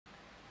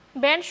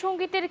Band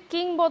সঙ্গীতের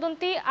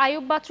কিংবদন্তি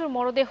আইয়ুব বাচ্চুর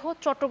মরদেহ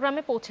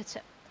চট্টগ্রামে পৌঁছেছে।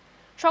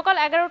 সকাল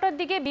 11টার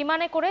দিকে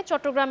বিমানে করে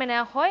চট্টগ্রামে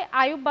নেওয়া হয়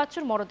আইয়ুব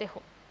বাচ্চুর মরদেহ।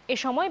 এ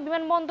সময়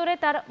বিমানবন্দরে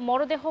তার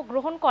মরদেহ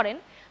গ্রহণ করেন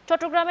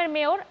চট্টগ্রামের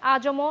মেয়র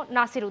আজম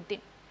নাসির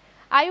উদ্দিন।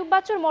 আইয়ুব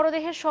বাচ্চুর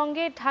মরদেহের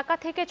সঙ্গে ঢাকা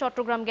থেকে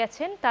চট্টগ্রাম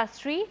গেছেন তার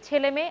স্ত্রী,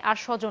 ছেলেমেয়ে আর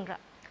স্বজনরা।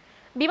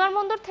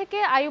 বিমানবন্দর থেকে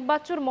আইয়ুব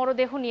বাচ্চুর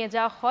মরদেহ নিয়ে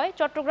যাওয়া হয়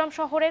চট্টগ্রাম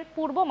শহরের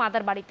পূর্ব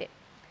মাদারবাড়িতে।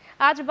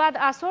 আজ বাদ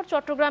আসর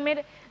চট্টগ্রামের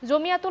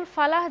জমিয়াতুল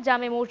ফালাহ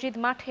জামে মসজিদ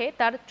মাঠে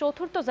তার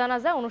চতুর্থ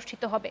জানাজা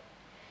অনুষ্ঠিত হবে।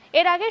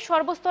 এর আগে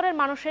সর্বস্তরের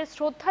মানুষের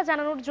শ্রদ্ধা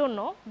জানানোর জন্য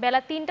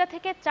বেলা ৩টা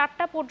থেকে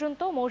 ৪টা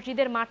পর্যন্ত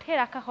মসজিদের মাঠে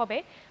রাখা হবে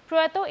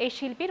প্রয়াত এই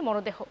শিল্পীর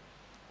মরদেহ।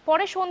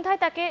 পরে সন্ধ্যায়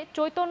তাকে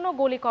চৈতন্য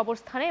গলি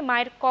কবরস্থানে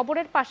মায়ের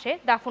কবরের পাশে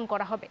দাফন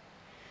করা হবে।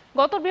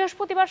 গত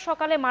বৃহস্পতিবার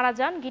সকালে মারা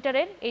যান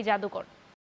গিটারের এই জাদুকর।